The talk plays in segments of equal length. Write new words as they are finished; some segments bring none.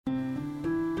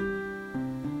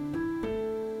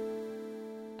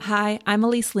Hi, I'm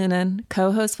Elise Lunan,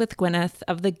 co-host with Gwyneth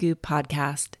of the Goop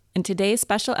podcast. In today's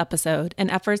special episode, in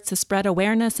efforts to spread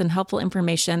awareness and helpful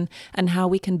information on how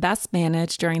we can best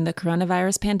manage during the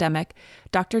coronavirus pandemic,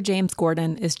 Dr. James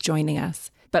Gordon is joining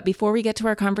us. But before we get to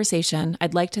our conversation,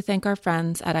 I'd like to thank our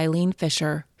friends at Eileen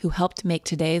Fisher, who helped make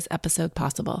today's episode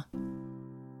possible.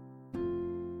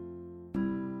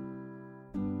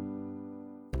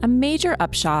 A major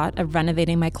upshot of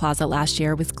renovating my closet last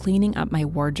year was cleaning up my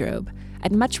wardrobe.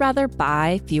 I'd much rather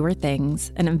buy fewer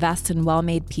things and invest in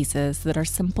well-made pieces that are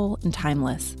simple and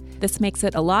timeless. This makes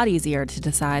it a lot easier to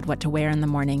decide what to wear in the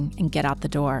morning and get out the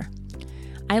door.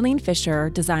 Eileen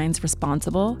Fisher designs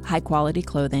responsible, high-quality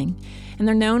clothing, and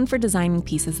they're known for designing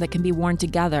pieces that can be worn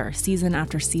together season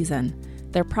after season.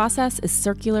 Their process is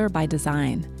circular by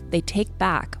design. They take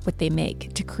back what they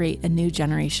make to create a new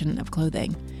generation of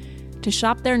clothing. To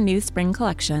shop their new spring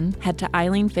collection, head to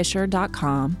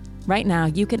eileenfisher.com. Right now,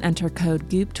 you can enter code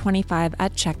GOOP25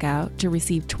 at checkout to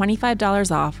receive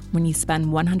 $25 off when you spend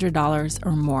 $100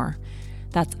 or more.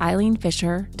 That's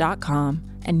eileenfisher.com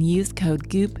and use code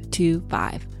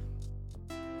GOOP25.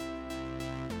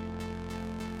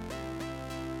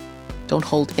 Don't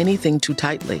hold anything too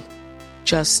tightly.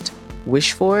 Just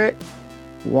wish for it,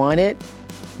 want it,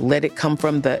 let it come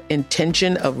from the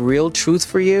intention of real truth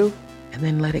for you, and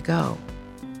then let it go.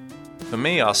 For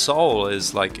me, our soul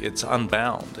is like, it's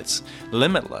unbound, it's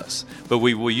limitless, but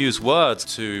we will use words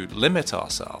to limit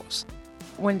ourselves.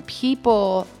 When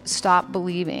people stop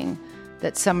believing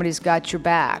that somebody's got your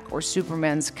back or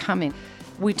Superman's coming,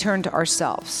 we turn to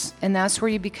ourselves, and that's where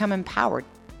you become empowered.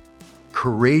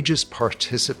 Courageous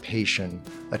participation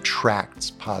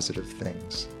attracts positive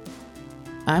things.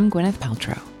 I'm Gwyneth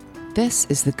Paltrow. This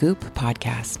is the Goop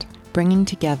podcast, bringing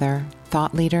together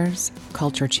thought leaders,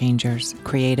 culture changers,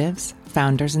 creatives,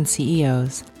 founders and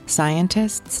CEOs,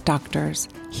 scientists, doctors,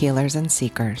 healers, and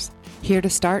seekers, here to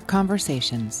start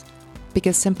conversations,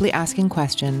 because simply asking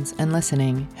questions and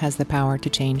listening has the power to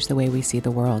change the way we see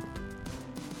the world.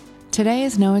 Today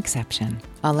is no exception.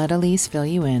 I'll let Elise fill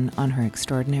you in on her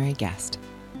extraordinary guest.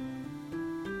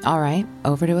 All right,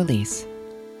 over to Elise.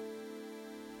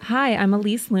 Hi, I'm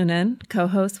Elise Lunan,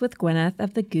 co-host with Gwyneth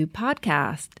of the Goop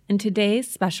podcast. In today's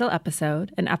special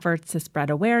episode, in efforts to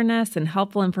spread awareness and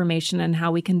helpful information on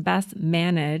how we can best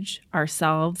manage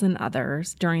ourselves and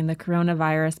others during the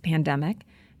coronavirus pandemic,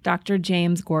 Dr.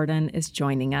 James Gordon is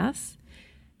joining us.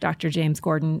 Dr. James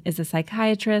Gordon is a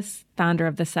psychiatrist, founder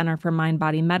of the Center for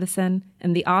Mind-Body Medicine,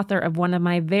 and the author of one of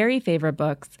my very favorite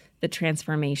books, The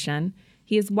Transformation.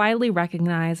 He is widely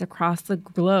recognized across the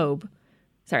globe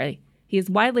for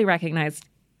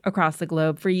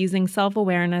using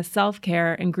self-awareness,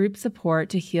 self-care, and group support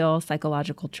to heal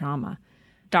psychological trauma.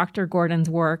 Dr. Gordon's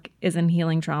work is in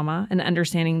healing trauma and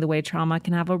understanding the way trauma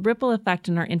can have a ripple effect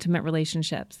in our intimate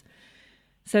relationships.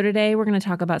 So today we're going to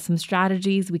talk about some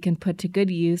strategies we can put to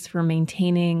good use for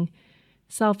maintaining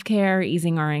self-care,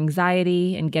 easing our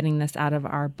anxiety, and getting this out of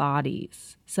our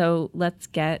bodies. So let's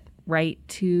get right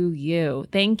to you.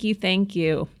 Thank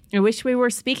you. I wish we were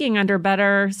speaking under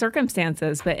better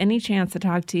circumstances, but any chance to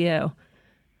talk to you?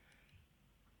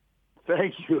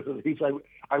 Thank you, Elise.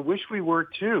 I wish we were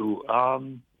too.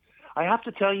 I have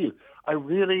to tell you, I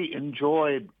really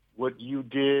enjoyed what you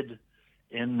did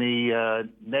in the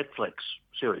Netflix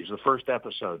series, the first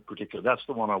episode particularly. That's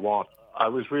the one I watched. I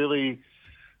was really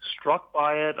struck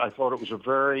by it. I thought it was a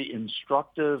very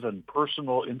instructive and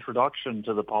personal introduction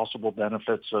to the possible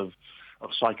benefits of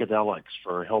psychedelics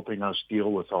for helping us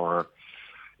deal with our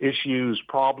issues,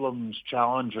 problems,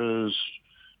 challenges,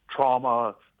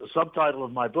 trauma. The subtitle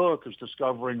of my book is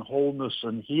Discovering Wholeness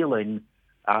and Healing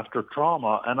After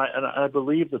Trauma, and I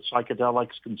believe that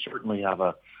psychedelics can certainly have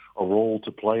a role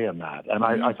to play in that. And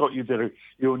I thought you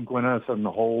and Gwyneth and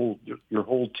your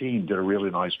whole team did a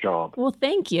really nice job. Well,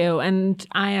 thank you. And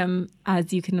I am,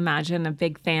 as you can imagine, a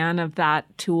big fan of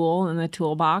that tool in the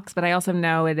toolbox, but I also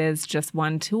know it is just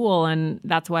one tool. And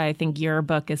that's why I think your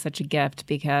book is such a gift,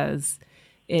 because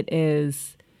it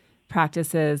is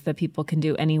practices that people can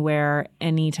do anywhere,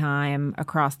 anytime,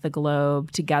 across the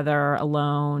globe, together,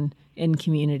 alone, in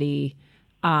community,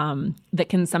 that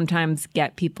can sometimes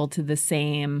get people to the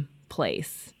same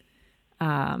place.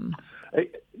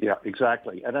 Yeah,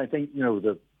 exactly. And I think,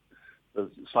 the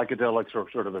psychedelics are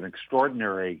sort of an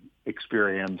extraordinary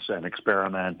experience and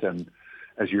experiment. And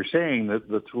as you're saying,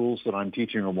 the tools that I'm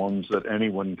teaching are ones that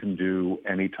anyone can do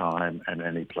anytime and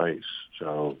any place.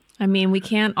 So, I mean, we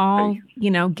can't all,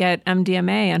 get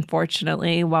MDMA,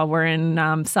 unfortunately, while we're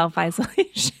in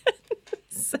self-isolation.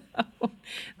 So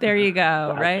there you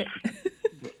go, right?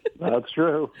 That's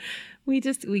true. We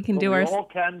can do our... We all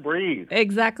can breathe.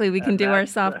 Exactly. We can do our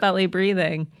soft belly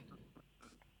breathing.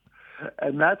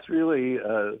 And that's really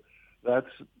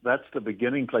that's the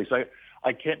beginning place.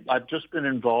 I've just been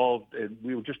involved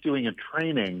we were just doing a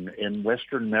training in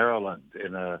Western Maryland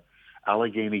in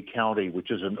Allegheny County, which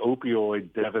is an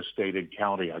opioid devastated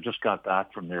county. I just got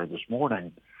back from there this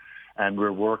morning, and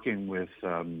we're working with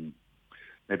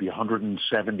maybe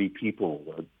 170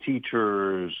 people,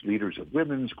 teachers, leaders of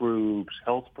women's groups,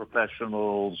 health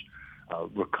professionals,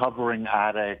 recovering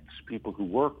addicts, people who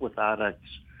work with addicts,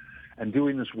 and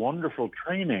doing this wonderful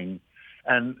training.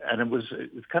 And it was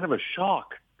kind of a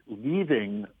shock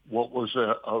leaving what was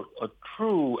a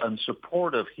true and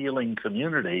supportive healing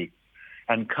community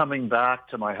and coming back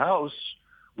to my house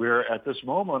where at this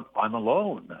moment I'm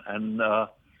alone. And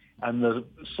the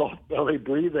soft belly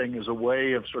breathing is a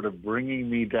way of sort of bringing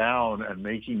me down and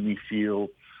making me feel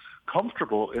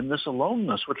comfortable in this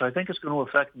aloneness, which I think is going to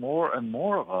affect more and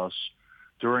more of us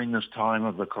during this time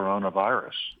of the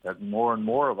coronavirus. That more and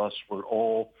more of us were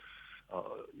all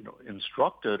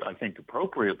instructed, I think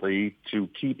appropriately, to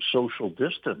keep social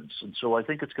distance. And so I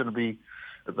think it's going to be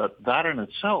that in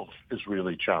itself is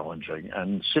really challenging.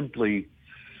 And simply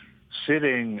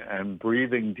sitting and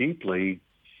breathing deeply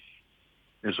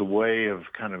is a way of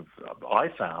I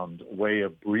found a way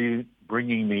of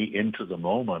bringing me into the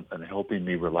moment and helping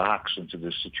me relax into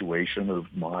this situation of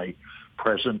my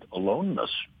present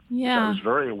aloneness. Yeah. Which I was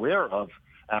very aware of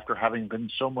after having been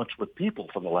so much with people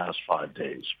for the last 5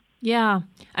 days. Yeah.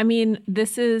 I mean,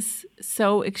 this is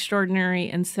so extraordinary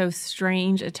and so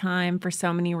strange a time for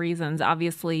so many reasons.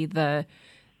 Obviously, the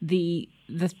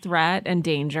threat and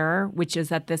danger, which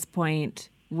is at this point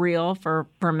real for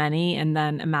many and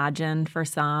then imagined for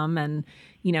some, and,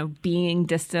 being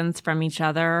distanced from each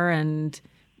other and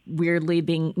weirdly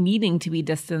needing to be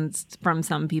distanced from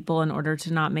some people in order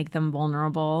to not make them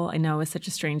vulnerable. I know it's such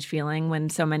a strange feeling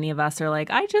when so many of us are like,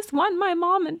 I just want my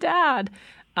mom and dad.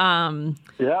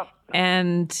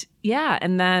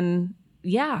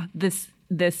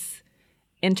 This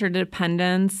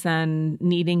interdependence and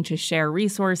needing to share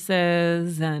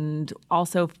resources and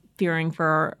also fearing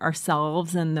for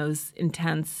ourselves and those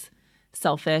intense,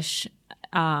 selfish,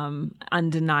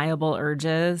 undeniable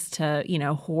urges to,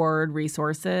 hoard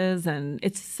resources. And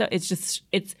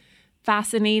it's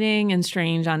fascinating and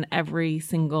strange on every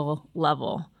single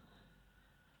level.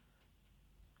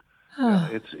 Yeah,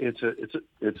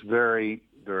 it's very,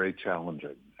 very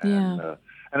challenging. And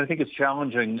I think it's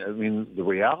challenging. I mean, the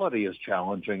reality is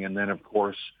challenging. And then, of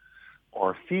course,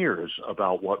 our fears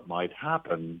about what might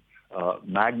happen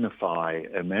magnify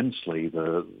immensely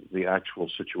the actual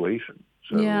situation.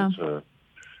 So it's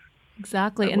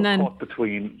exactly. And then caught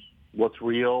between what's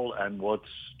real and what's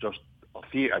just a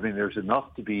fear. I mean, there's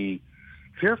enough to be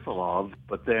fearful of,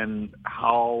 but then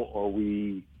how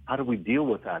do we deal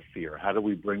with that fear? How do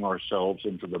we bring ourselves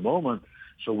into the moment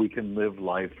so we can live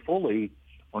life fully,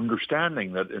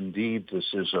 understanding that indeed this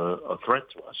is a threat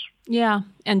to us? Yeah,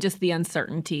 and just the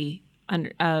uncertainty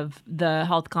of the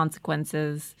health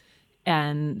consequences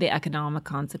and the economic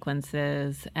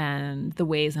consequences and the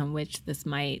ways in which this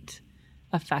might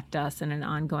affect us in an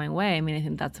ongoing way. I mean, I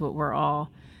think that's what we're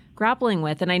all grappling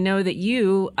with. And I know that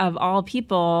you, of all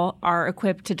people, are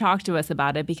equipped to talk to us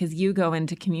about it because you go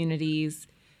into communities.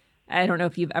 I don't know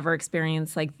if you've ever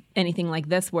experienced like anything like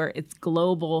this where it's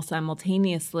global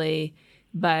simultaneously,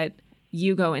 but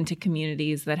you go into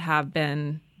communities that have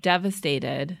been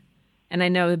devastated. And I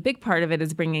know a big part of it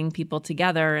is bringing people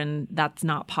together, and that's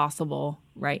not possible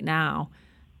right now.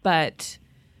 But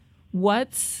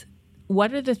what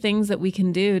are the things that we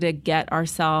can do to get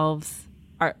ourselves,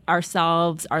 our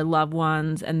loved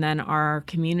ones, and then our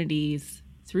communities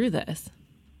through this?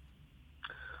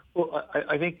 Well,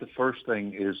 I think the first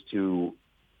thing is to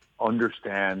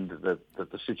understand that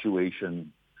the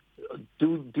situation,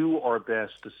 do our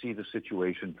best to see the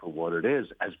situation for what it is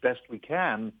as best we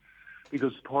can,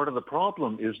 because part of the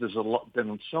problem is there's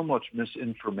been so much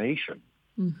misinformation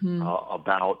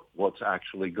about what's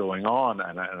actually going on,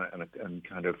 and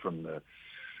kind of from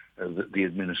the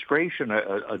administration,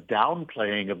 a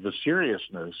downplaying of the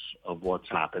seriousness of what's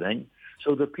happening,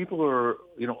 so that people are,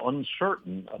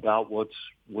 uncertain about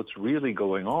what's really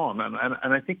going on.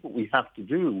 And I think what we have to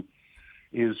do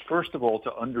is, first of all,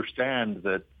 to understand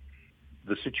that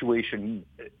the situation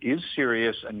is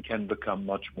serious and can become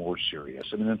much more serious.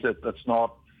 I mean, that's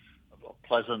not a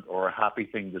pleasant or a happy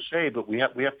thing to say, but we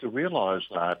have to realize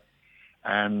that,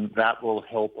 and that will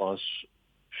help us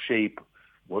shape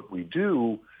what we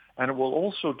do, and it will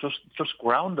also just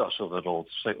ground us a little to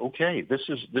say, okay, this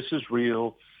is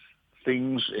real.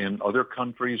 Things in other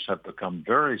countries have become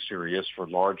very serious for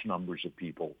large numbers of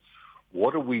people.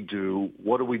 What do we do?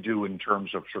 What do we do in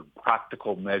terms of sort of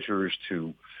practical measures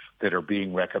to that are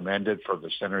being recommended by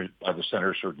the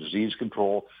Centers for Disease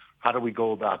Control. How do we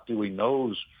go about doing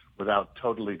those without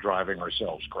totally driving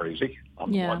ourselves crazy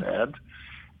on the one hand?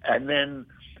 And then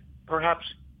perhaps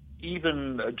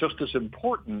even just as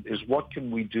important is what can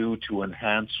we do to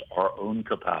enhance our own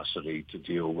capacity to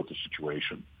deal with the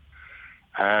situation?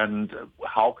 And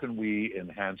how can we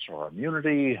enhance our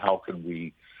immunity? How can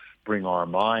we bring our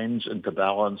minds into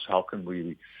balance? How can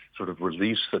we sort of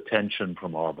release the tension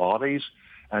from our bodies?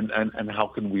 And how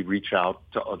can we reach out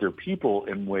to other people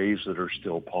in ways that are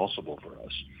still possible for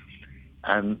us?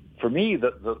 And for me,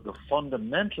 the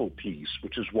fundamental piece,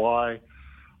 which is why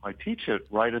I teach it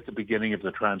right at the beginning of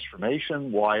the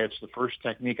transformation, why it's the first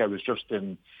technique. I was just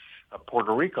in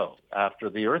Puerto Rico after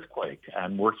the earthquake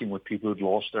and working with people who'd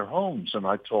lost their homes. And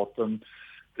I taught them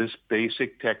this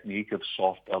basic technique of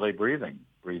soft belly breathing.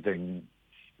 And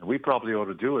we probably ought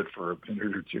to do it for a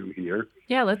minute or two here.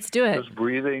 Yeah, let's do it. Just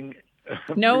breathing.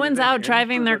 No one's out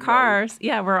driving their cars.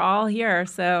 Yeah, we're all here.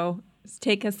 So just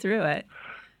take us through it.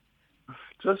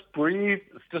 Just breathe.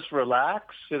 Just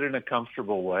relax. Sit in a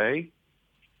comfortable way.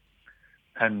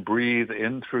 And breathe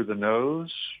in through the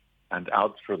nose and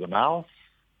out through the mouth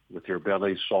with your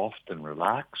belly soft and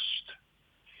relaxed.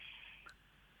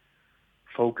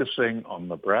 Focusing on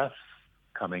the breath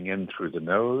coming in through the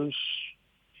nose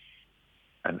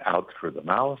and out through the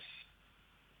mouth.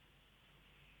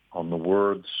 On the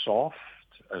word soft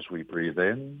as we breathe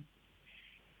in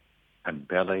and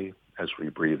belly as we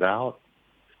breathe out.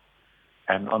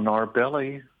 And on our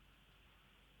belly,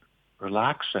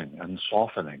 relaxing and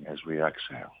softening as we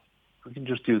exhale. We can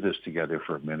just do this together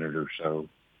for a minute or so.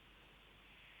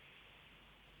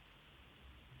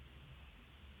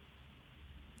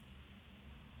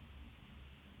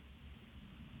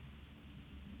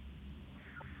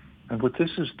 And what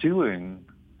this is doing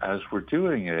as we're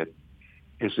doing it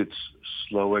is it's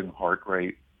slowing heart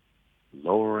rate,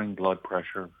 lowering blood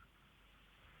pressure,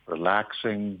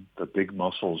 relaxing the big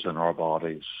muscles in our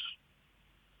bodies,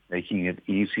 making it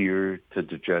easier to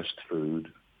digest food.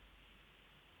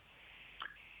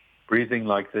 Breathing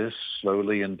like this,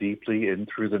 slowly and deeply, in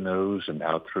through the nose and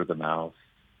out through the mouth,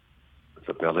 with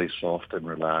the belly soft and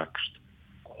relaxed,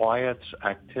 quiets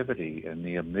activity in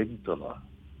the amygdala.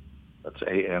 That's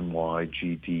amygdala,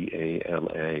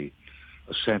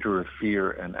 a center of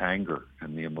fear and anger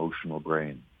in the emotional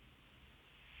brain.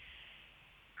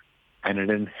 And it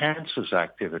enhances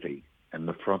activity in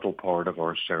the frontal part of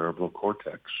our cerebral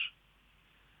cortex,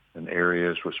 in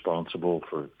areas responsible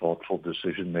for thoughtful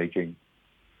decision-making,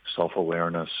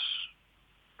 self-awareness,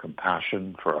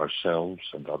 compassion for ourselves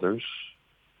and others.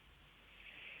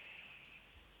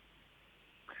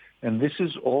 And this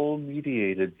is all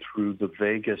mediated through the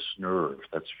vagus nerve,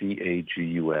 that's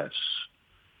V-A-G-U-S,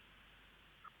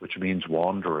 which means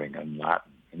wandering in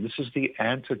Latin. And this is the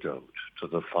antidote to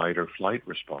the fight or flight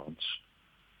response,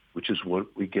 which is what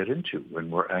we get into when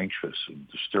we're anxious and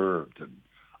disturbed and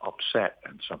upset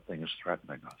and something is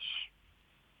threatening us.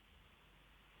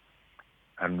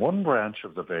 And one branch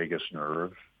of the vagus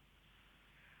nerve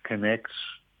connects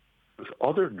with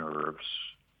other nerves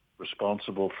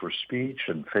responsible for speech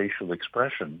and facial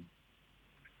expression.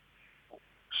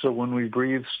 So when we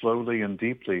breathe slowly and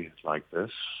deeply like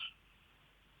this,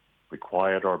 we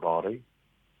quiet our body,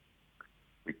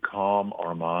 we calm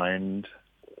our mind,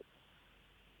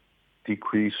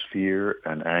 decrease fear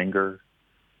and anger,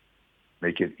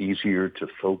 make it easier to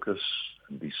focus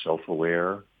and be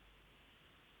self-aware,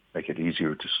 make it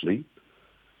easier to sleep.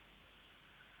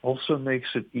 Also makes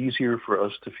it easier for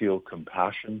us to feel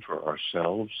compassion for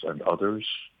ourselves and others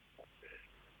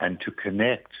and to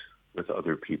connect with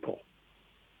other people.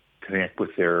 Connect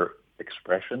with their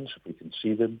expressions, if we can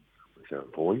see them, with their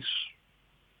voice.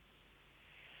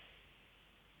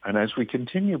 And as we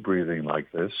continue breathing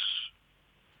like this,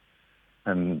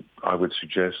 and I would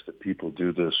suggest that people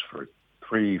do this for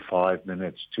 3-5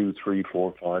 minutes, 2, 3,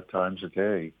 4, 5 times a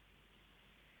day,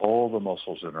 all the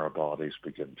muscles in our bodies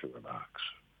begin to relax.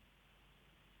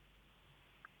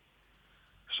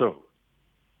 So,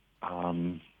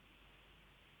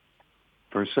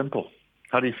 very simple.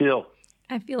 How do you feel?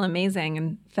 I feel amazing.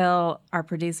 And Phil, our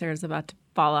producer, is about to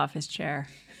fall off his chair.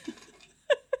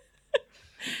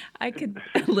 I could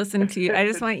listen to you. I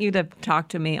just want you to talk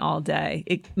to me all day.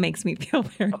 It makes me feel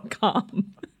very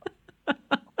calm.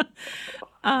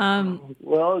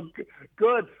 Well,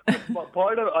 good.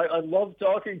 Part of I love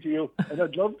talking to you, and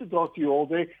I'd love to talk to you all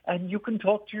day. And you can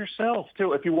talk to yourself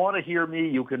too. If you want to hear me,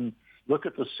 you can look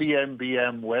at the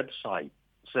CMBM website,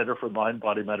 Center for Mind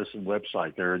Body Medicine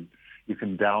website. There, you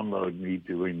can download me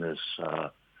doing this.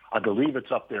 I believe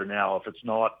it's up there now. If it's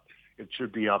not, It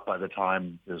should be up by the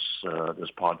time this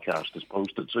podcast is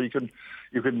posted, so you can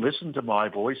listen to my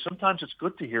voice. Sometimes it's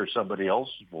good to hear somebody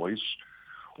else's voice,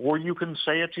 or you can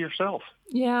say it to yourself.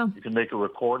 Yeah. You can make a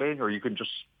recording, or you can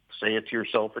just say it to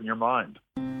yourself in your mind.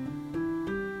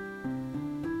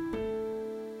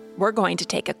 We're going to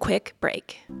take a quick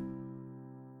break.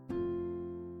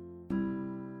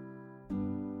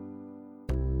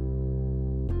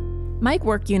 My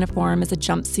work uniform is a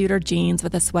jumpsuit or jeans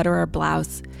with a sweater or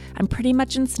blouse. I'm pretty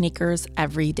much in sneakers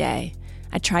every day.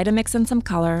 I try to mix in some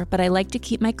color, but I like to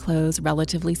keep my clothes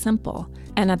relatively simple.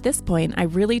 And at this point, I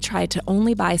really try to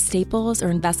only buy staples or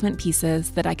investment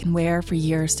pieces that I can wear for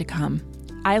years to come.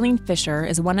 Eileen Fisher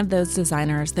is one of those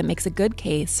designers that makes a good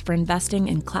case for investing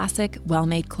in classic,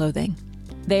 well-made clothing.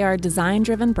 They are a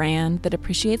design-driven brand that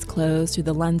appreciates clothes through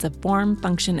the lens of form,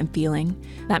 function, and feeling.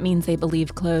 That means they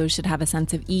believe clothes should have a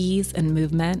sense of ease and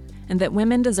movement, and that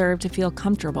women deserve to feel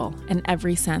comfortable in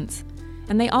every sense.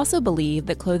 And they also believe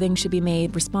that clothing should be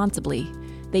made responsibly.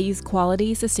 They use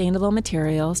quality, sustainable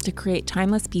materials to create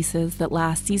timeless pieces that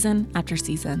last season after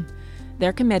season.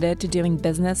 They're committed to doing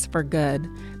business for good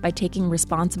by taking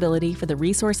responsibility for the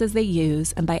resources they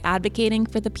use and by advocating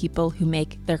for the people who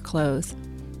make their clothes.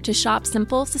 To shop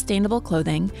simple, sustainable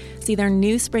clothing, see their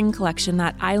new spring collection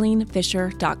at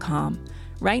eileenfisher.com.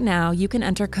 Right now, you can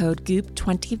enter code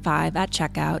GOOP25 at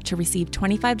checkout to receive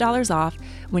 $25 off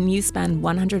when you spend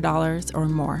 $100 or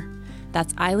more.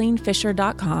 That's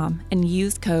eileenfisher.com and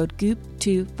use code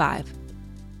GOOP25.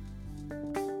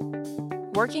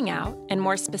 Working out, and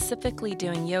more specifically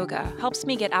doing yoga, helps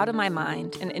me get out of my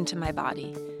mind and into my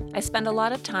body. I spend a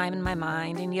lot of time in my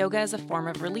mind, and yoga is a form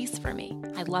of release for me.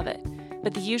 I love it.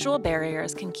 But the usual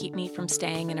barriers can keep me from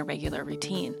staying in a regular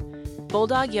routine.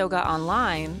 Bulldog Yoga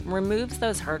Online removes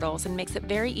those hurdles and makes it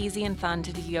very easy and fun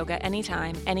to do yoga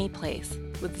anytime, any place,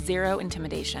 with zero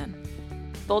intimidation.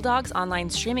 Bulldog's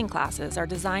online streaming classes are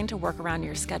designed to work around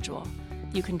your schedule.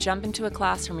 You can jump into a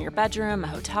class from your bedroom, a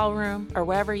hotel room, or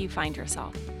wherever you find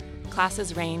yourself.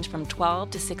 Classes range from 12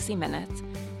 to 60 minutes,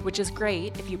 which is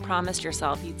great if you promised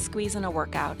yourself you'd squeeze in a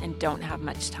workout and don't have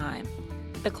much time.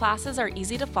 The classes are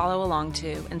easy to follow along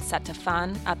to and set to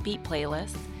fun, upbeat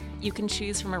playlists. You can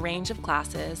choose from a range of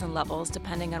classes and levels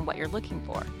depending on what you're looking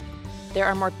for. There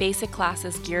are more basic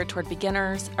classes geared toward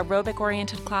beginners,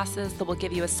 aerobic-oriented classes that will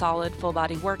give you a solid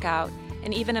full-body workout,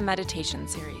 and even a meditation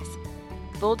series.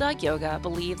 Bulldog Yoga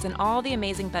believes in all the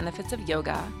amazing benefits of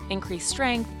yoga, increased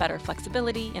strength, better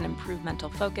flexibility, and improved mental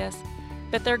focus,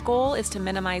 but their goal is to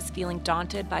minimize feeling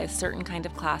daunted by a certain kind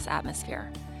of class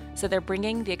atmosphere. So they're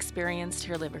bringing the experience to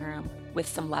your living room with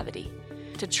some levity.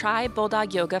 To try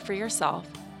Bulldog Yoga for yourself,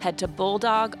 head to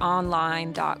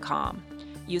bulldogonline.com.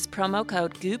 Use promo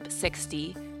code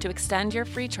GOOP60 to extend your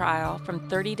free trial from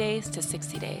 30 days to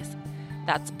 60 days.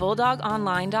 That's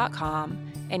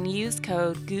bulldogonline.com and use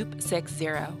code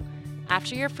GOOP60.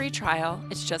 After your free trial,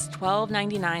 it's just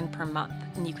 $12.99 per month,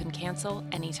 and you can cancel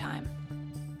anytime.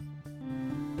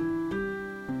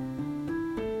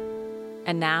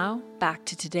 And now, back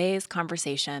to today's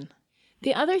conversation.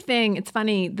 The other thing, it's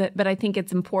funny, but I think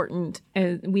it's important,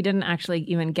 we didn't actually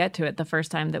even get to it the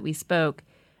first time that we spoke,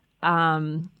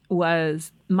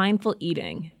 was mindful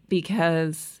eating.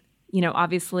 Because,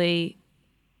 obviously,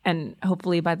 and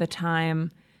hopefully by the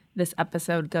time this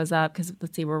episode goes up, because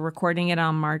let's see, we're recording it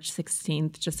on March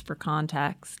 16th, just for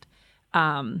context.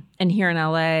 And here in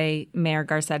LA, Mayor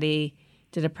Garcetti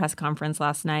did a press conference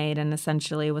last night and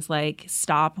essentially was like,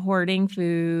 stop hoarding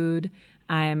food.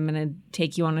 I'm going to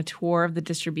take you on a tour of the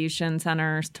distribution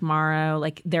centers tomorrow.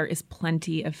 Like, there is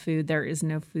plenty of food. There is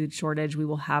no food shortage. We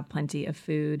will have plenty of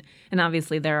food. And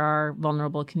obviously there are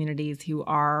vulnerable communities who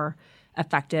are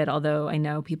affected, although I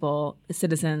know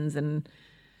citizens and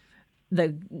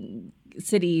the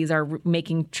cities are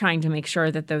trying to make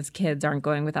sure that those kids aren't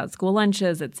going without school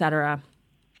lunches, et cetera.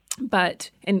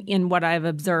 But in what I've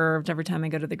observed every time I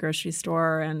go to the grocery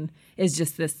store and is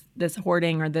just this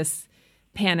hoarding or this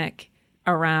panic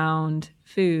around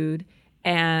food.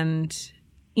 And,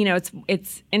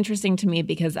 it's interesting to me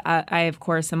because I of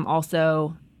course, am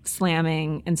also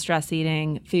slamming and stress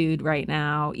eating food right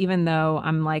now, even though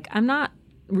I'm not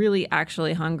really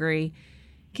actually hungry.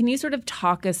 Can you sort of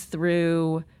talk us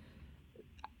through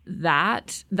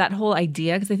that whole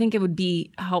idea? Because I think it would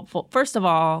be helpful. First of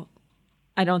all,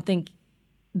 I don't think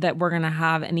that we're going to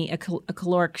have a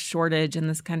caloric shortage in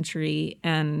this country,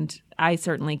 and I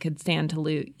certainly could stand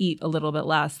to eat a little bit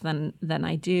less than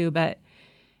I do. But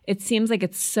it seems like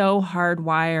it's so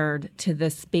hardwired to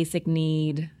this basic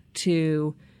need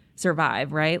to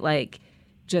survive, right? Like,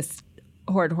 just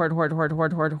hoard.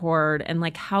 And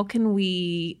like, how can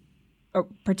we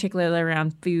particularly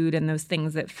around food and those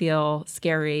things that feel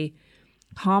scary,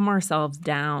 calm ourselves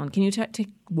down. Can you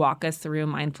walk us through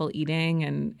mindful eating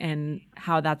and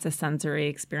how that's a sensory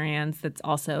experience that's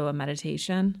also a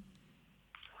meditation?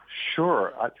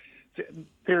 Sure.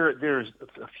 There's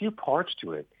a few parts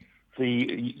to it.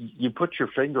 You put your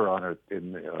finger on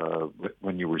it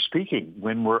when you were speaking.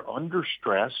 When we're under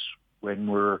stress, when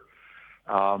we're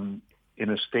in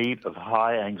a state of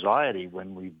high anxiety,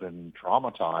 when we've been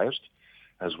traumatized,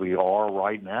 as we are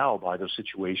right now by the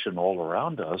situation all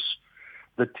around us,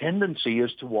 the tendency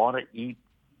is to want to eat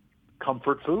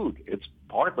comfort food. It's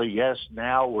partly, yes,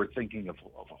 now we're thinking of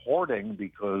hoarding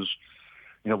because,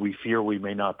 we fear we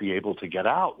may not be able to get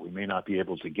out. We may not be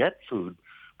able to get food.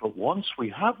 But once we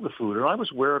have the food, and I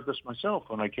was aware of this myself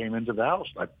when I came into the house,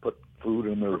 I put food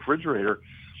in the refrigerator,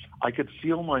 I could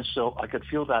feel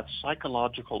that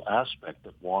psychological aspect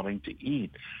of wanting to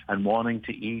eat and wanting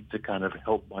to eat to kind of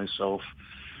help myself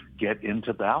get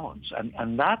into balance.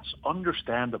 And that's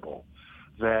understandable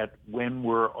that when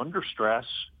we're under stress,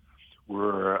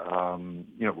 we're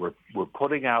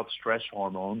putting out stress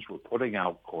hormones, we're putting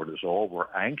out cortisol,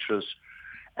 we're anxious,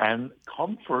 and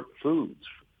comfort foods,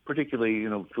 particularly,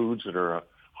 foods that are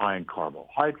high in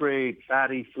carbohydrate,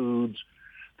 fatty foods,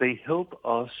 they help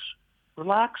us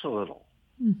relax a little.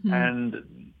 Mm-hmm.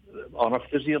 And on a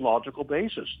physiological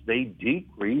basis, they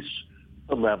decrease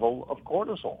the level of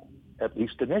cortisol, at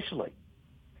least initially.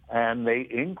 And they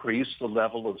increase the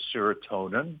level of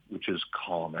serotonin, which is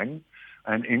calming,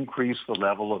 and increase the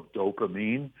level of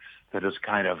dopamine, that is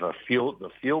kind of the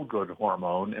feel-good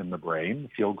hormone in the brain,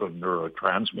 feel-good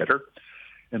neurotransmitter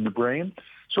in the brain.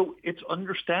 So it's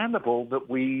understandable that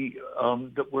we're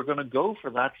going to go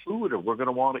for that food, or we're going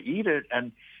to want to eat it,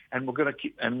 and we're going to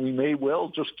and we may well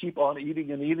just keep on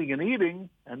eating and eating and eating,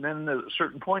 and then at a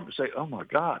certain point we say, "Oh my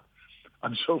God,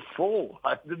 I'm so full.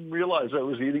 I didn't realize I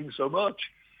was eating so much."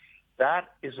 That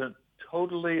is a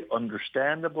totally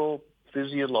understandable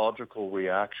physiological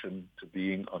reaction to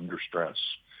being under stress.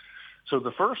 So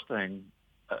the first thing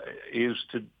is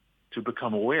to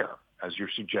become aware, as you're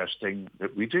suggesting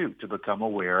that we do, to become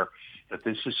aware that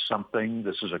this is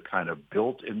a kind of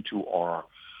built into our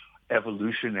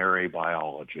evolutionary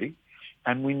biology,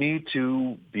 and we need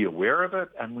to be aware of it,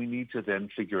 and we need to then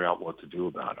figure out what to do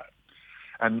about it.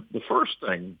 And the first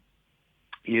thing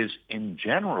is, in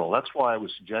general, that's why I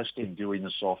was suggesting doing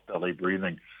the soft belly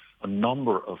breathing a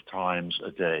number of times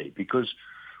a day, because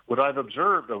what I've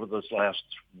observed over this last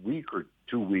week or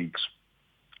 2 weeks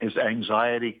is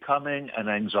anxiety coming and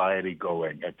anxiety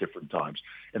going at different times.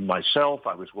 In myself,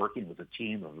 I was working with a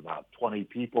team of about 20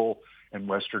 people in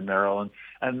Western Maryland,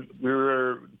 and we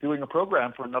were doing a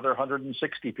program for another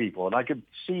 160 people, and I could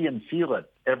see and feel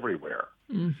it everywhere.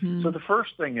 Mm-hmm. So the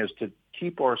first thing is to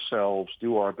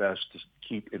do our best to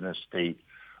keep in a state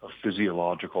of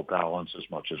physiological balance as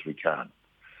much as we can.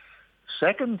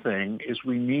 Second thing is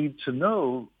we need to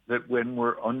know that when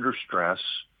we're under stress,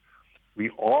 we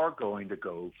are going to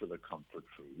go for the comfort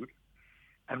food.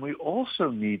 And we also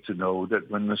need to know that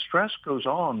when the stress goes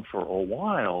on for a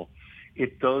while,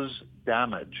 it does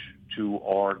damage to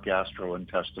our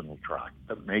gastrointestinal tract.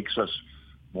 That makes us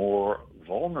more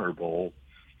vulnerable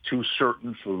to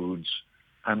certain foods,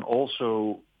 and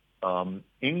also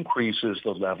increases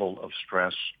the level of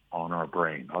stress on our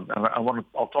brain.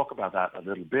 I'll talk about that a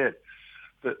little bit.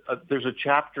 There's a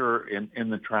chapter in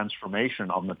the Transformation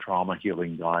on the trauma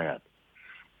healing diet.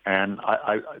 And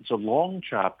it's a long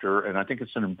chapter, and I think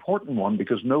it's an important one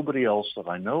because nobody else that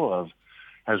I know of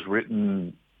has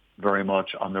written very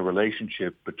much on the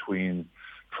relationship between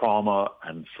trauma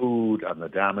and food and the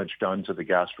damage done to the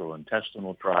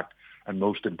gastrointestinal tract, and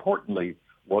most importantly,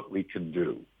 what we can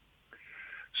do.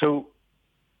 So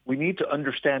we need to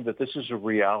understand that this is a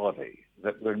reality,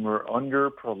 that when we're under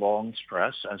prolonged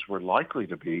stress, as we're likely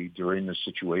to be during this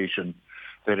situation,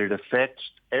 that it affects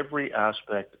every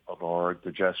aspect of our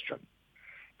digestion.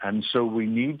 And so we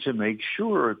need to make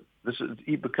sure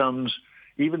it becomes,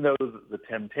 even though the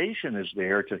temptation is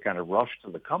there to kind of rush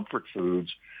to the comfort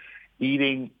foods,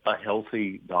 eating a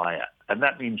healthy diet. And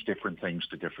that means different things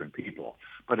to different people.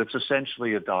 But it's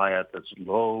essentially a diet that's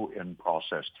low in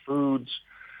processed foods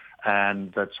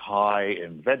and that's high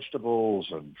in vegetables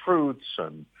and fruits,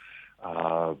 and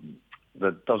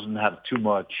that doesn't have too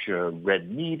much red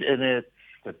meat in it,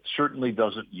 that certainly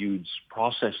doesn't use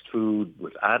processed food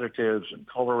with additives and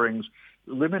colorings,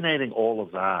 eliminating all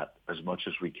of that as much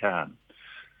as we can.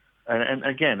 And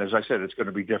again, as I said, it's going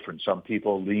to be different. Some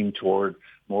people lean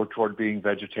more toward being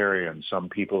vegetarian. Some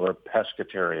people are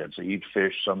pescatarians. They eat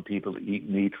fish. Some people eat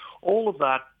meat. All of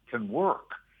that can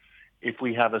work if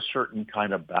we have a certain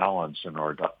kind of balance in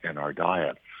our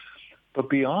diet. But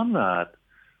beyond that,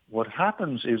 what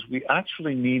happens is we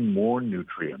actually need more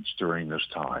nutrients during this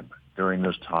time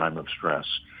of stress.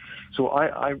 So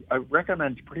I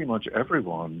recommend pretty much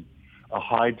everyone a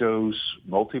high-dose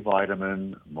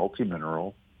multivitamin,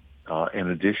 multimineral, in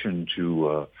addition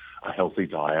to a healthy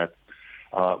diet,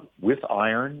 with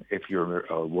iron if you're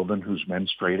a woman who's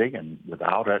menstruating, and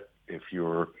without it if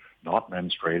you're not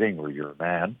menstruating or you're a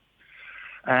man.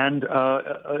 And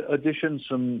addition,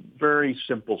 some very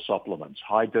simple supplements,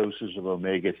 high doses of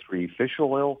omega-3 fish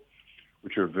oil,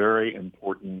 which are very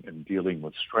important in dealing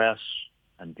with stress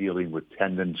and dealing with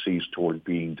tendencies toward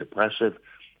being depressive.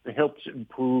 It helps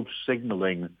improve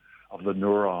signaling of the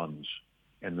neurons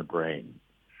in the brain.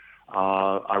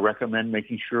 I recommend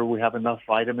making sure we have enough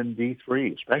vitamin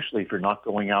D3, especially if you're not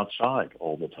going outside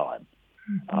all the time.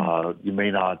 Mm-hmm. You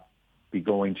may not be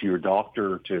going to your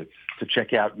doctor to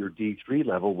check out your D3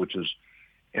 level, which is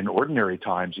in ordinary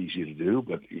times easy to do,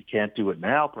 but you can't do it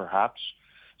now perhaps.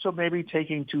 So maybe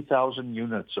taking 2,000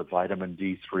 units of vitamin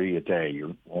D3 a day.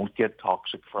 You won't get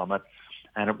toxic from it,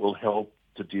 and it will help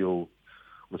to deal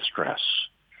with stress.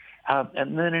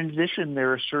 And then in addition,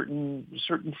 there are certain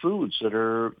foods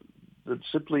that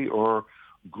simply are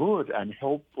good and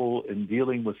helpful in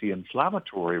dealing with the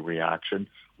inflammatory reaction,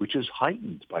 which is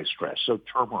heightened by stress. So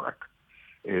turmeric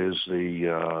is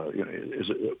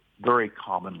very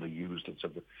commonly used. It's a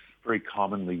very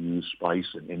commonly used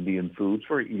spice in Indian foods,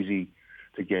 very easy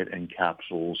to get in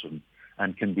capsules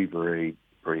and can be very,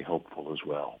 very helpful as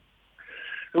well.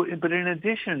 So, but in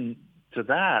addition to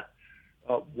that,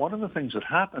 one of the things that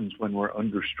happens when we're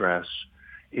under stress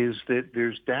is that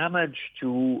there's damage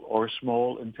to our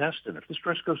small intestine. If the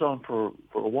stress goes on for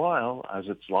a while, as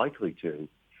it's likely to,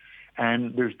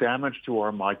 and there's damage to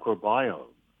our microbiome.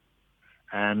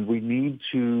 And we need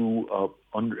to,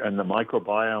 and the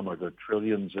microbiome are the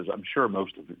trillions, as I'm sure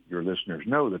most of your listeners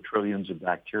know, the trillions of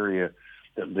bacteria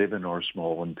that live in our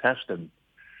small intestine.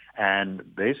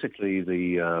 And basically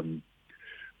the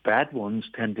bad ones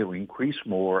tend to increase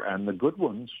more and the good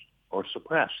ones are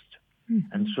suppressed.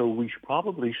 Mm-hmm. And so we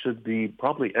probably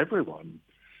everyone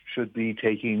should be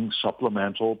taking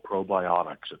supplemental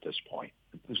probiotics at this point.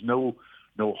 There's no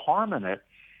harm in it.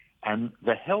 And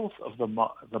the health of the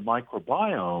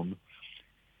microbiome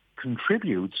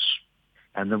contributes,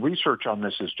 and the research on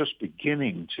this is just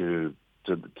beginning to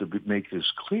make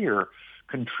this clear,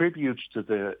 contributes to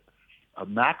the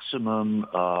maximum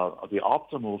of the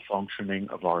optimal functioning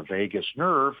of our vagus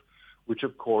nerve, which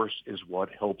of course is what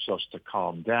helps us to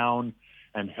calm down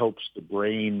and helps the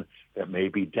brain that may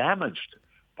be damaged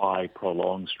by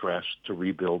prolonged stress to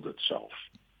rebuild itself.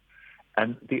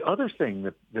 And the other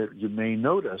thing that you may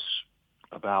notice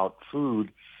about food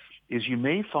is you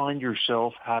may find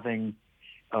yourself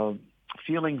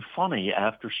feeling funny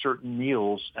after certain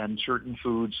meals and certain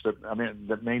foods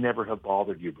that may never have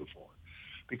bothered you before.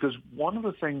 Because one of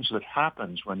the things that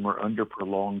happens when we're under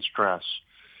prolonged stress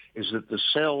is that the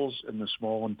cells in the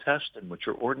small intestine, which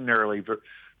are ordinarily the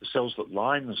cells that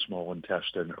line the small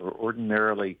intestine, are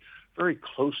ordinarily very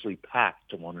closely packed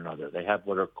to one another. They have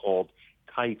what are called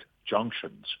tight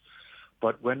junctions.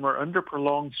 But when we're under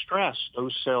prolonged stress,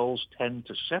 those cells tend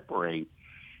to separate,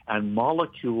 and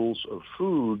molecules of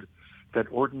food that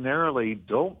ordinarily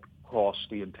don't cross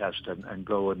the intestine and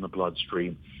go in the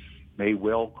bloodstream may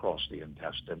well cross the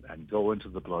intestine and go into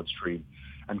the bloodstream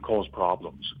and cause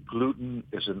problems. Gluten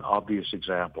is an obvious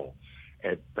example.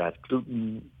 That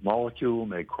gluten molecule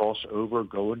may cross over,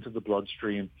 go into the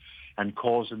bloodstream, and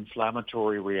cause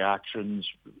inflammatory reactions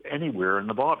anywhere in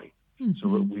the body. Mm-hmm. So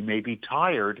we may be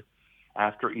tired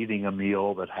after eating a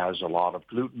meal that has a lot of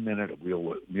gluten in it, a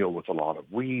meal with a lot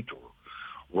of wheat or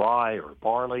rye or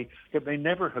barley. It may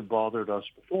never have bothered us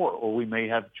before, or we may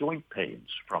have joint pains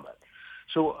from it.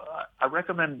 So I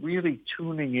recommend really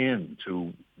tuning in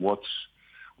to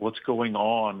what's going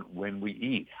on when we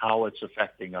eat, how it's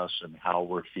affecting us and how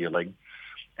we're feeling.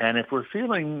 And if we're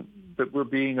feeling that we're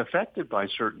being affected by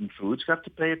certain foods, got to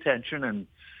pay attention. And,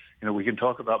 we can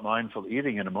talk about mindful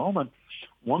eating in a moment.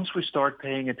 Once we start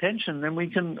paying attention, then we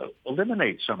can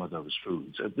eliminate some of those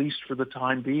foods, at least for the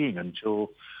time being,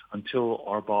 until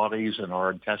our bodies and our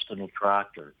intestinal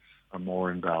tract are more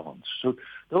in balance. So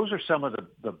those are some of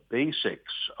the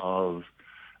basics of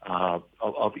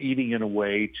eating in a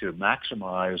way to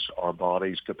maximize our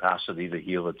body's capacity to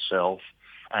heal itself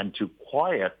and to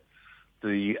quiet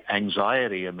the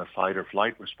anxiety and the fight or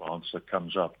flight response that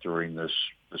comes up during this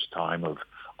time of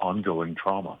ongoing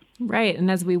trauma. Right. And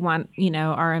as we want,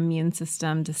 our immune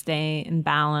system to stay in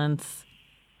balance,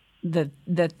 the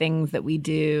things that we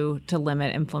do to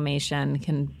limit inflammation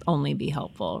can only be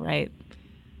helpful, right?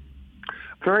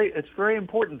 It's very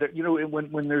important that,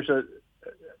 when there's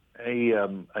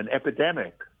an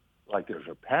epidemic, like there's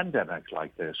a pandemic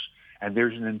like this, and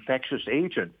there's an infectious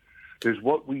agent, there's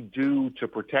what we do to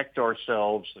protect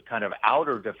ourselves, the kind of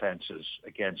outer defenses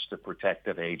against the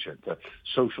protective agent, the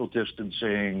social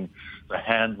distancing, the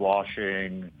hand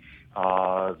washing,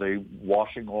 the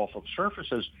washing off of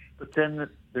surfaces. But then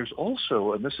there's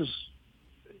also, and this is,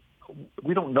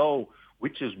 we don't know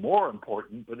which is more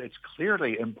important, but it's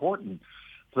clearly important,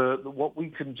 what we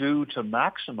can do to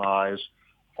maximize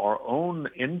our own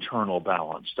internal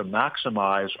balance, to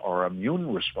maximize our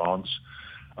immune response,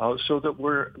 so that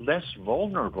we're less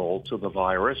vulnerable to the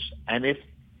virus. And if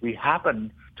we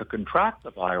happen to contract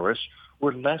the virus,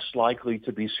 we're less likely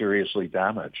to be seriously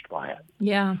damaged by it.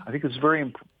 Yeah. I think it's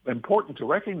very important to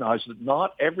recognize that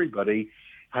not everybody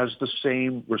has the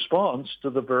same response to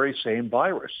the very same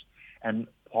virus. And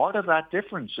part of that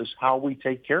difference is how we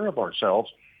take care of ourselves,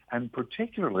 and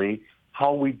particularly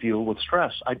how we deal with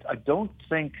stress. I don't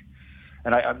think,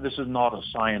 and this is not a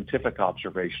scientific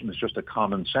observation, it's just a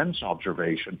common sense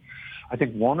observation. I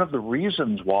think one of the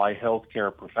reasons why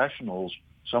healthcare professionals,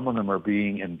 some of them are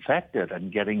being infected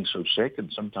and getting so sick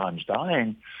and sometimes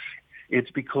dying,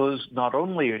 it's because not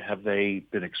only have they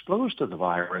been exposed to the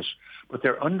virus, but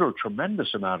they're under a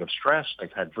tremendous amount of stress.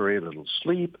 They've had very little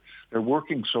sleep. They're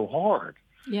working so hard.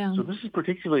 Yeah. So this is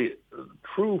particularly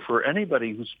true for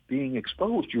anybody who's being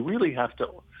exposed. You really have to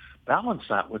balance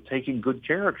that with taking good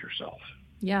care of yourself.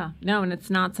 Yeah. No, and it's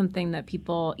not something that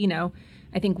people,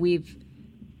 I think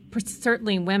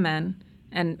certainly women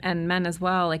and men as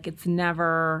well, like it's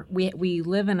never, we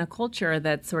live in a culture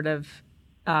that's sort of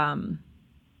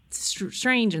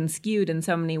strange and skewed in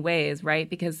so many ways, right?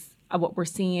 Because what we're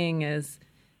seeing is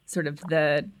sort of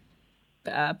the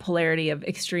polarity of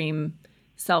extreme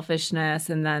selfishness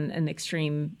and then an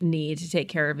extreme need to take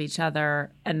care of each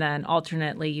other. And then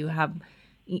alternately, you have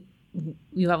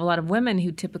a lot of women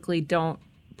who typically don't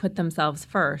put themselves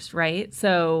first, right?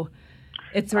 So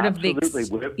it's sort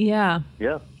Absolutely. of yeah.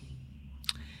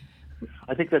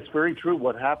 I think that's very true.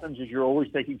 What happens is you're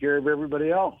always taking care of everybody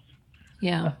else.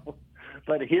 Yeah.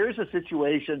 But here's a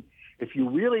situation. If you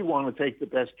really want to take the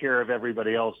best care of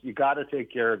everybody else, you got to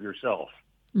take care of yourself.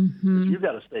 Mm-hmm. You've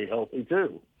got to stay healthy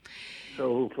too.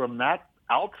 So from that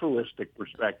altruistic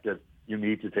perspective, you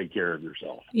need to take care of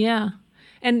yourself. Yeah.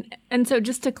 And so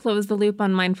just to close the loop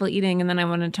on mindful eating, and then I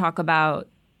want to talk about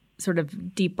sort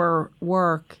of deeper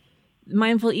work.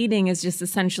 Mindful eating is just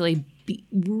essentially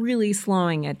really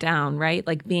slowing it down, right?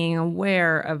 Like being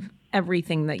aware of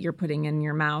everything that you're putting in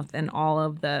your mouth and all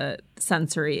of the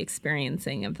sensory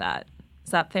experiencing of that.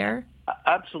 Is that fair?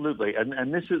 Absolutely.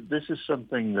 And this is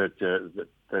something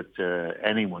that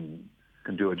anyone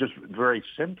can do. Just very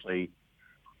simply,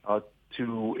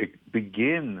 to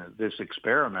begin this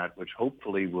experiment, which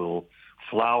hopefully will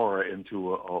flower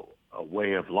into a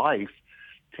way of life,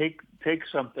 take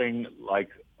something like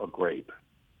a grape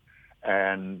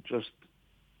and just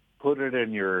put it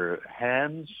in your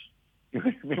hands. You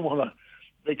may want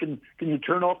to. Can you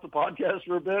turn off the podcast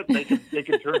for a bit? They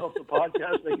can turn off the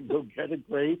podcast. They can go get a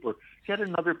grape or get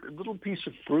another little piece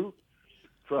of fruit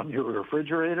from your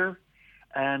refrigerator,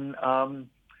 and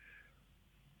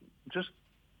just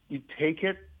you take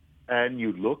it and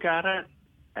you look at it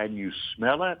and you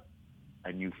smell it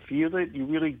and you feel it. You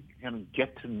really can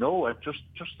get to know it just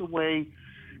the way,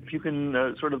 if you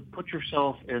can sort of put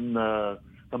yourself in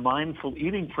the mindful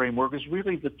eating framework, is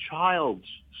really the child's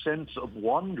sense of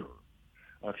wonder.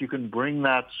 If you can bring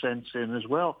that sense in as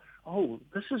well, oh,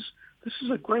 this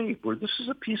is a grape, or this is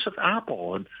a piece of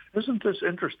apple, and isn't this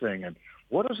interesting? And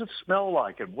what does it smell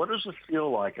like? And what does it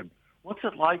feel like? And what's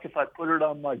it like if I put it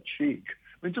on my cheek?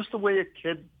 I mean, just the way a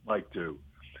kid might do.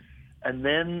 And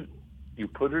then you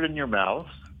put it in your mouth,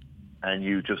 and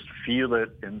you just feel it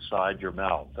inside your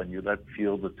mouth, and you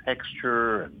feel the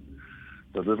texture and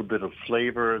the little bit of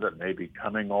flavor that may be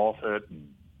coming off it and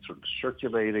sort of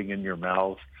circulating in your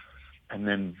mouth. And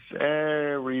then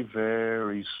very,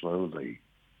 very slowly,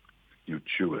 you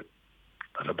chew it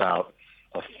at about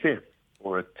a fifth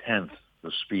or a tenth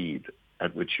the speed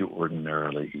at which you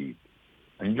ordinarily eat.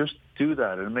 And you just do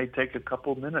that. And it may take a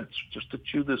couple minutes just to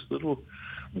chew this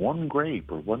one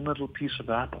grape or one little piece of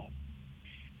apple.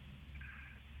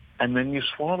 And then you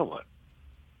swallow it.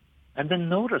 And then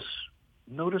notice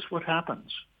what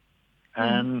happens.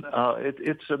 And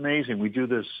it's amazing. We do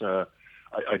this.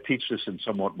 I teach this in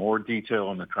somewhat more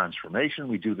detail in the transformation.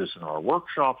 We do this in our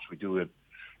workshops. We do it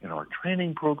in our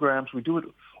training programs. We do it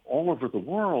all over the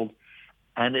world,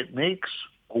 and it makes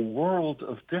a world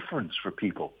of difference for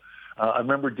people. I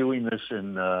remember doing this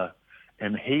in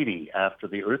Haiti after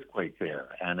the earthquake there,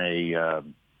 and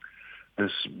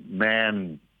this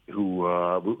man we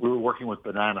were working with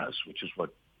bananas, which is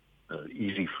what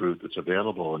easy fruit that's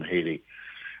available in Haiti.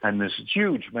 And this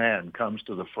huge man comes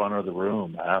to the front of the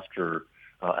room after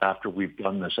we've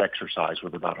done this exercise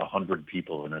with about 100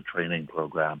 people in a training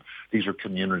program. These are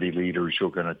community leaders who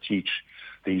are going to teach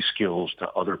these skills to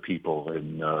other people.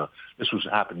 This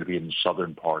happened to be in the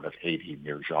southern part of Haiti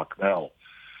near Jacmel.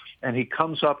 And he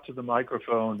comes up to the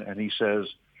microphone and he says,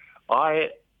 I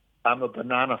am a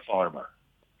banana farmer.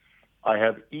 I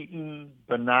have eaten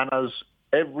bananas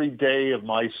every day of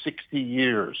my 60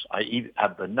 years. I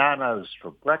have bananas for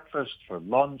breakfast, for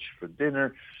lunch, for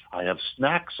dinner. I have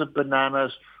snacks of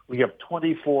bananas. We have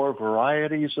 24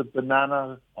 varieties of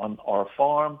banana on our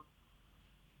farm.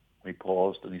 He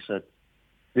paused and he said,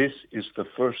 this is the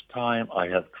first time I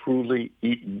have truly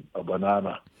eaten a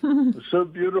banana. It's so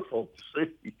beautiful to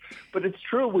see. But it's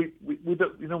true. We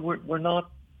don't,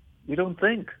 we don't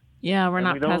think. Yeah, we're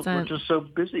not present. We're just so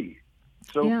busy.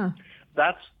 So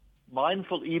that's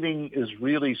mindful eating is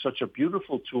really such a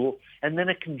beautiful tool, and then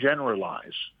it can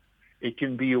generalize. It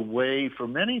can be a way for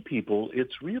many people.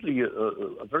 It's really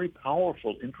a very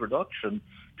powerful introduction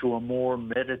to a more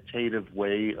meditative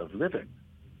way of living.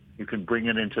 You can bring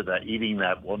it into that eating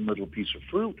that one little piece of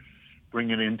fruit,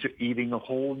 bring it into eating a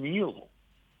whole meal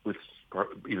with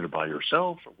either by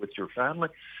yourself or with your family,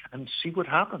 and see what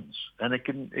happens. And it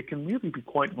can really be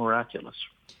quite miraculous.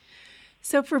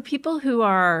 So for people who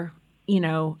are,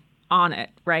 on it,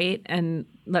 right? And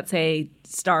let's say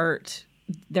start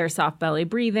their soft belly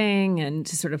breathing and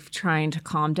to sort of trying to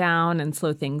calm down and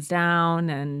slow things down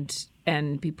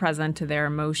and be present to their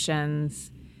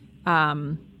emotions.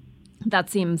 That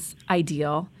seems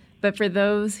ideal. But for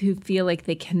those who feel like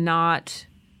they cannot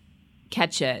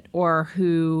catch it or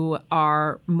who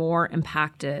are more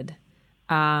impacted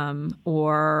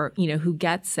or, who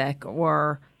get sick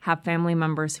or have family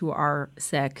members who are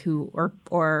sick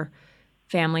or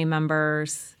family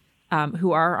members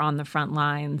who are on the front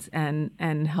lines and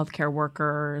healthcare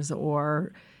workers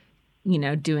or,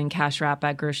 doing cash wrap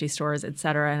at grocery stores, et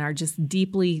cetera, and are just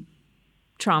deeply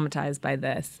traumatized by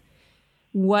this.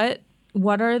 What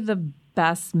are the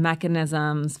best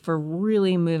mechanisms for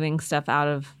really moving stuff out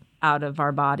of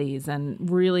our bodies and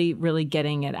really, really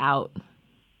getting it out?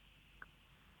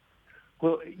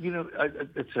 Well,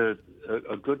 it's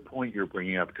a good point you're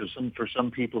bringing up because for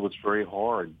some people it's very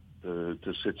hard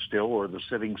to sit still, or the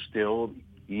sitting still,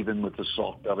 even with the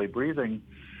soft belly breathing,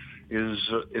 is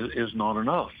not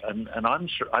enough. And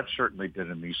I've certainly been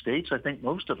in these states. I think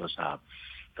most of us have.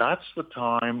 That's the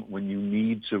time when you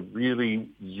need to really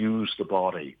use the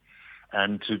body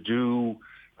and to do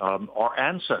our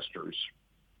ancestors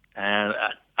and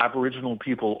Aboriginal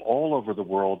people all over the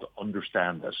world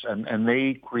understand this. And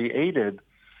they created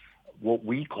what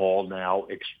we call now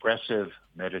expressive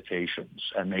meditations.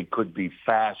 And they could be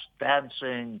fast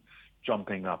dancing,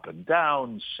 jumping up and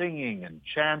down, singing and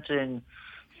chanting,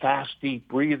 fast deep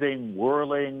breathing,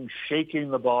 whirling,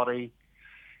 shaking the body.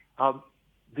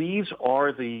 These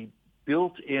are the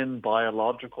built-in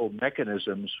biological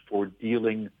mechanisms for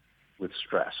dealing with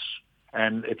stress.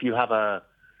 And if you have a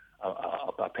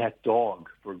pet dog,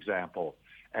 for example,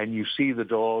 and you see the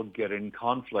dog get in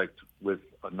conflict with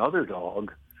another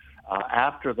dog,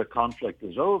 after the conflict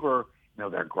is over,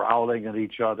 they're growling at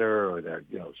each other, or they're,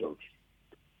 so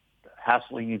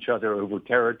hassling each other over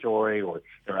territory, or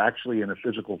they're actually in a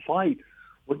physical fight.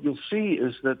 What you'll see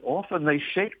is that often they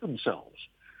shake themselves.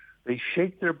 They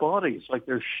shake their bodies like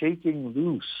they're shaking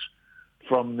loose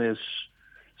from this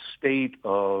state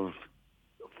of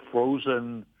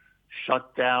frozen,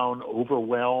 shut down,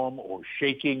 overwhelm, or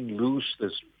shaking loose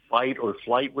this fight or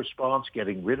flight response,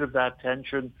 getting rid of that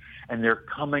tension, and they're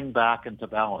coming back into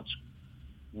balance.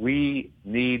 We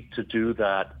need to do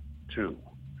that too.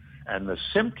 And the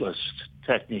simplest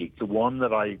technique, the one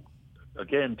that I,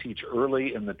 again, teach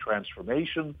early in the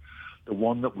transformation, the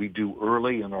one that we do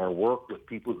early in our work with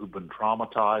people who've been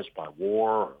traumatized by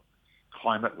war or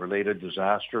climate-related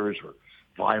disasters or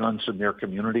violence in their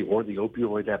community or the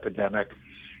opioid epidemic,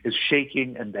 is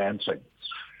shaking and dancing.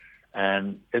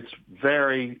 And it's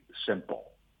very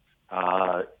simple.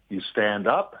 You stand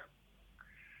up.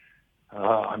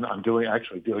 I'm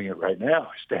actually doing it right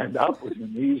now. Stand up with your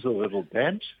knees a little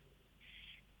bent.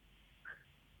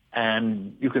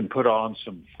 And you can put on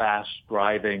some fast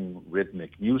driving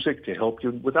rhythmic music to help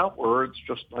you without words,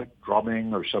 just like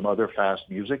drumming or some other fast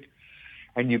music.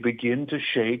 And you begin to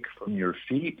shake from your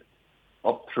feet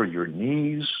up through your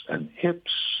knees and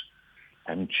hips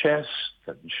and chest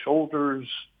and shoulders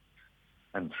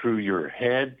and through your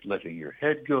head, letting your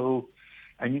head go.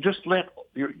 And you just let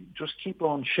you just keep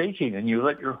on shaking and you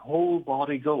let your whole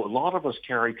body go. A lot of us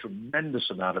carry tremendous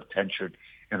amount of tension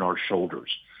in our shoulders.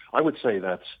 I would say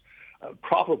that's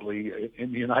probably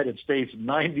in the United States,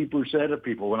 90% of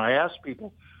people. When I ask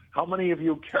people, how many of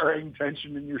you are carrying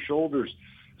tension in your shoulders,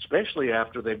 especially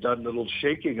after they've done a little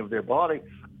shaking of their body,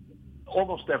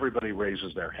 almost everybody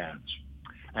raises their hands.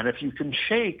 And if you can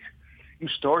shake, you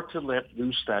start to let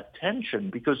loose that tension,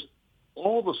 because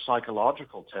all the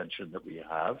psychological tension that we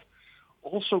have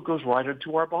also goes right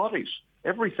into our bodies.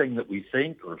 Everything that we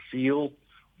think or feel,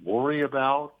 worry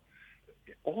about,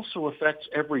 also affects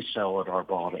every cell in our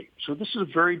body. So this is a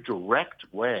very direct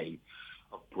way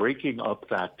of breaking up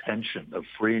that tension, of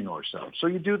freeing ourselves. So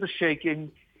you do the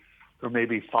shaking for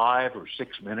maybe 5 or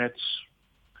 6 minutes.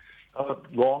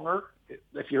 Longer,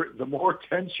 the more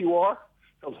tense you are,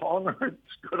 the longer it's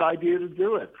a good idea to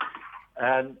do it.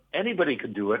 And anybody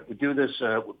can do it. We do this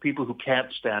with people who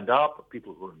can't stand up,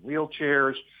 people who are in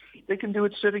wheelchairs. They can do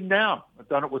it sitting down. I've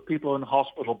done it with people in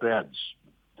hospital beds.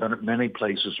 Done it many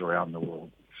places around the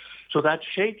world. So that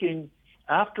shaking,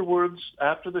 afterwards,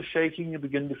 after the shaking, you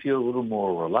begin to feel a little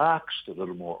more relaxed, a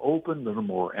little more open, a little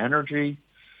more energy.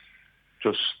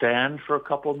 Just stand for a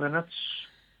couple minutes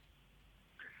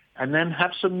and then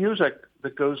have some music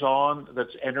that goes on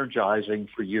that's energizing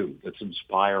for you, that's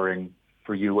inspiring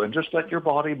for you, and just let your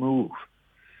body move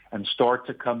and start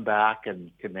to come back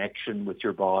in connection with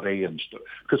your body. And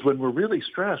because when we're really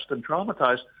stressed and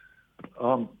traumatized,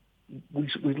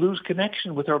 we lose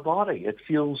connection with our body. It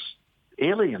feels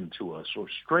alien to us or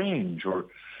strange, or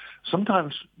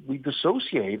sometimes we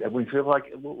dissociate and we feel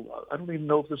like, well, I don't even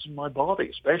know if this is my body,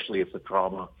 especially if the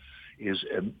trauma is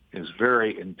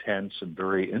very intense and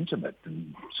very intimate,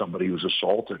 and somebody who's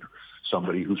assaulted or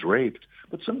somebody who's raped.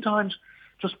 But sometimes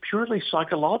just purely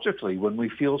psychologically, when we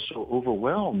feel so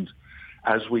overwhelmed,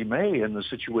 as we may in the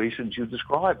situations you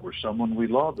described, where someone we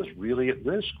love is really at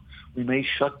risk, we may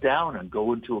shut down and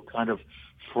go into a kind of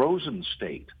frozen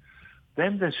state.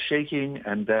 Then this shaking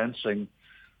and dancing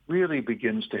really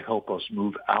begins to help us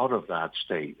move out of that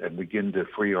state and begin to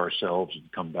free ourselves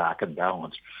and come back in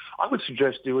balance. I would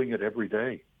suggest doing it every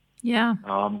day. Yeah.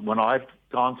 When I've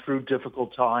gone through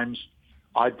difficult times,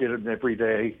 I did it every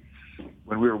day.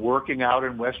 When we were working out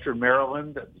in Western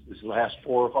Maryland, this last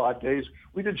 4 or 5 days,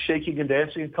 we did shaking and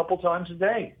dancing a couple times a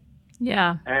day.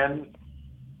 Yeah. And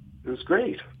it was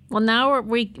great. Well, now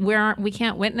we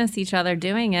can't witness each other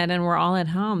doing it, and we're all at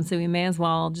home, so we may as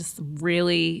well just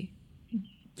really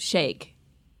shake.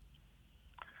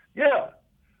 Yeah.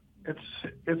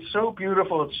 It's so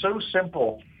beautiful. It's so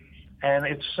simple. And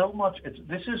it's so much.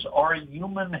 This is our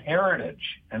human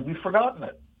heritage, and we've forgotten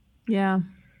it. Yeah.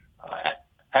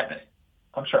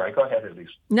 I'm sorry. Go ahead, Elise.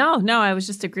 No, I was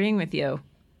just agreeing with you.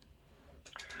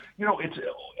 You know, it's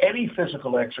any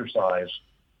physical exercise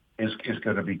is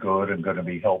going to be good and going to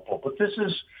be helpful, but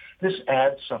this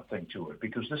adds something to it,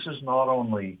 because this is not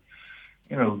only,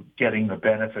 you know, getting the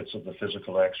benefits of the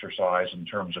physical exercise in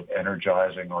terms of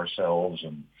energizing ourselves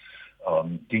and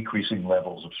decreasing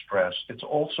levels of stress. It's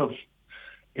also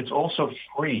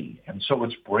free, and so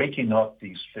it's breaking up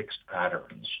these fixed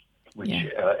patterns, which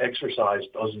exercise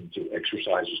doesn't do.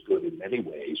 Exercise is good in many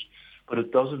ways, but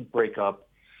it doesn't break up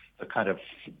the kind of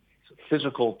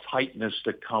physical tightness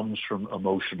that comes from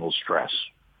emotional stress.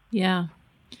 Yeah.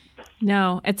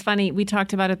 No, it's funny. We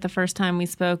talked about it the first time we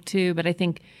spoke too, but I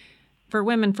think for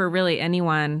women, for really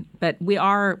anyone, but we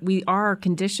are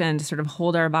conditioned to sort of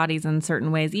hold our bodies in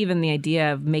certain ways. Even the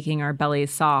idea of making our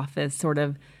bellies soft is sort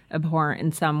of abhorrent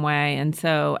in some way. And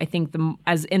so I think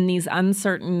as in these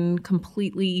uncertain,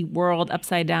 completely world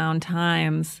upside down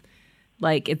times,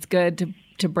 like it's good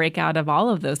to break out of all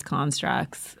of those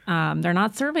constructs. They're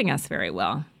not serving us very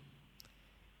well.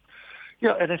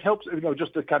 Yeah, and it helps, you know,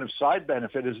 just the kind of side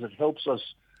benefit is it helps us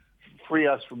free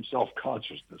us from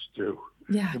self-consciousness too.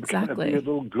 Yeah, exactly. Kind of be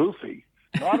a little goofy.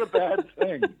 Not a bad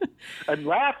thing. And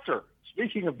laughter,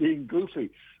 speaking of being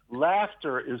goofy,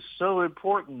 laughter is so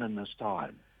important in this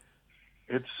time.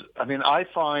 I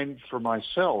find for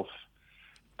myself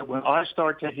that when I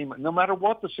start taking, no matter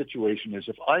what the situation is,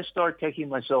 if I start taking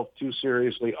myself too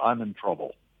seriously, I'm in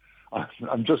trouble.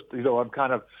 I'm just, I'm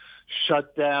kind of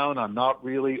shut down. I'm not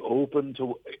really open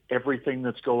to everything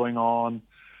that's going on.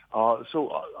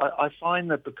 So I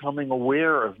find that becoming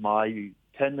aware of my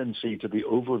tendency to be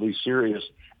overly serious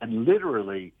and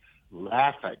literally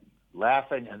laughing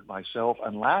at myself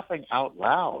and laughing out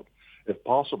loud, if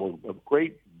possible, a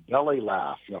great belly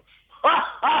laugh.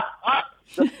 I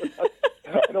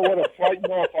don't want to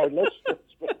frighten off our listeners,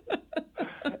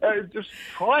 but just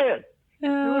try it. Do it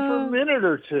for a minute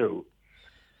or two.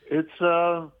 It's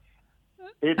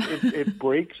It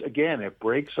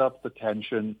breaks up the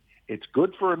tension. It's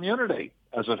good for immunity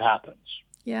as it happens.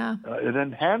 Yeah. It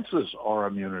enhances our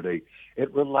immunity.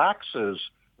 It relaxes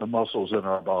the muscles in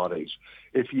our bodies.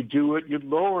 If you do it, you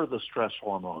lower the stress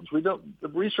hormones. The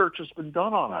research has been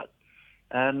done on it.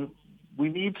 And we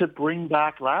need to bring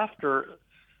back laughter,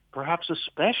 perhaps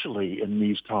especially in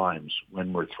these times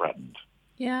when we're threatened.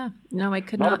 Yeah. No, I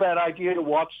could not. Not a bad idea to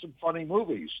watch some funny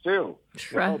movies, too,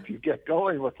 to help you get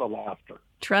going with the laughter.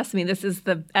 Trust me, this is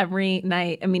the every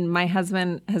night. I mean, my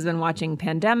husband has been watching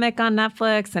Pandemic on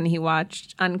Netflix and he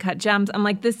watched Uncut Gems. I'm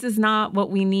like, this is not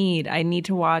what we need. I need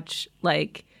to watch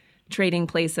like Trading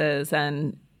Places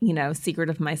and, you know, Secret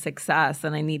of My Success,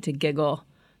 and I need to giggle.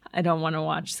 I don't want to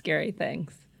watch scary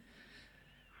things.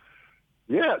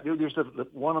 Yeah, there's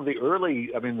one of the early,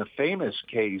 the famous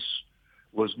case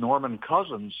was Norman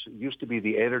Cousins. He used to be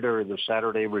the editor of the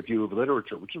Saturday Review of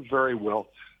Literature, which is very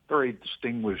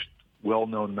distinguished,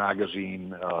 well-known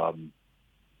magazine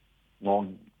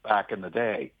long back in the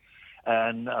day.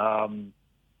 And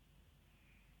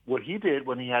what he did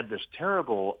when he had this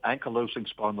terrible ankylosing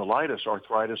spondylitis,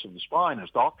 arthritis in the spine,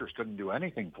 his doctors couldn't do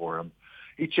anything for him.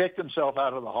 He checked himself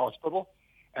out of the hospital,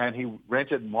 and he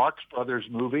rented Marx Brothers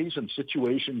movies and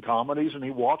situation comedies, and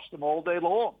he watched them all day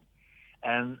long.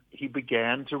 And he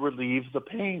began to relieve the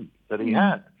pain that he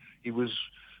had. He was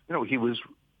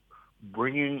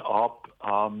bringing up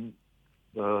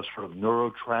the sort of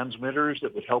neurotransmitters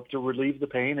that would help to relieve the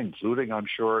pain, including, I'm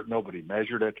sure nobody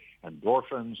measured it,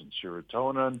 endorphins and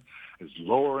serotonin. Is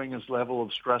lowering his level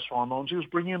of stress hormones. He was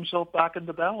bringing himself back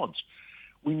into balance.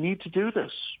 We need to do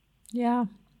this. Yeah.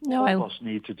 No, All of us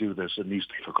need to do this in these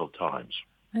difficult times.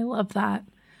 I love that.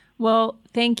 Well,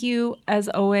 thank you as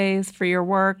always for your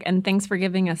work, and thanks for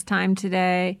giving us time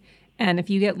today. And if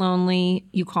you get lonely,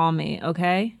 you call me,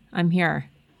 okay? I'm here.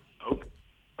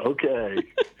 Okay.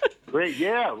 Great.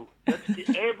 Yeah.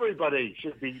 Everybody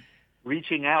should be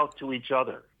reaching out to each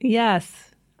other.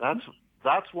 Yes.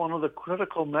 That's one of the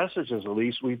critical messages,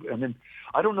 Elise.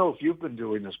 I don't know if you've been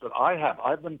doing this, but I have.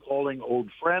 I've been calling old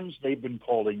friends. They've been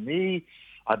calling me.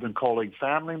 I've been calling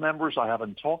family members I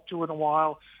haven't talked to in a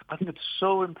while. I think it's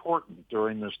so important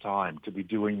during this time to be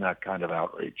doing that kind of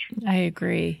outreach. I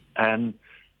agree. And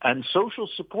social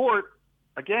support,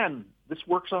 again, this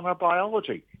works on our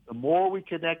biology. The more we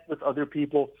connect with other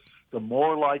people, the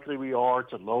more likely we are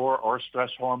to lower our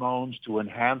stress hormones, to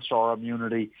enhance our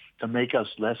immunity, to make us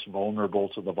less vulnerable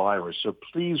to the virus. So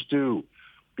please do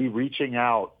be reaching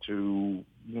out to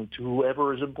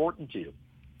whoever is important to you.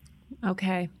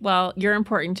 Okay. Well, you're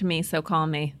important to me, so call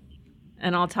me.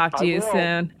 And I'll talk to you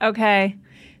soon. Okay.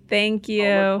 Thank you.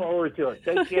 I look forward to it.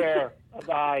 Take care.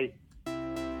 Bye-bye.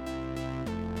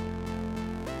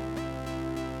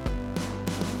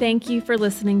 Thank you for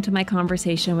listening to my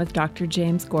conversation with Dr.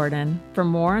 James Gordon. For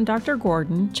more on Dr.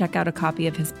 Gordon, check out a copy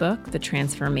of his book, The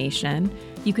Transformation.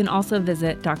 You can also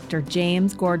visit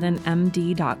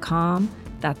drjamesgordonmd.com.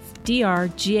 That's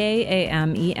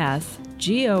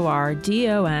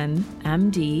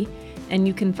DrJamesGordonMD. And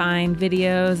you can find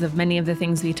videos of many of the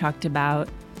things we talked about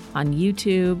on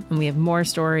YouTube. And we have more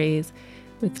stories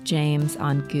with James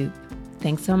on Goop.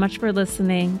 Thanks so much for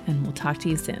listening, and we'll talk to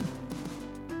you soon.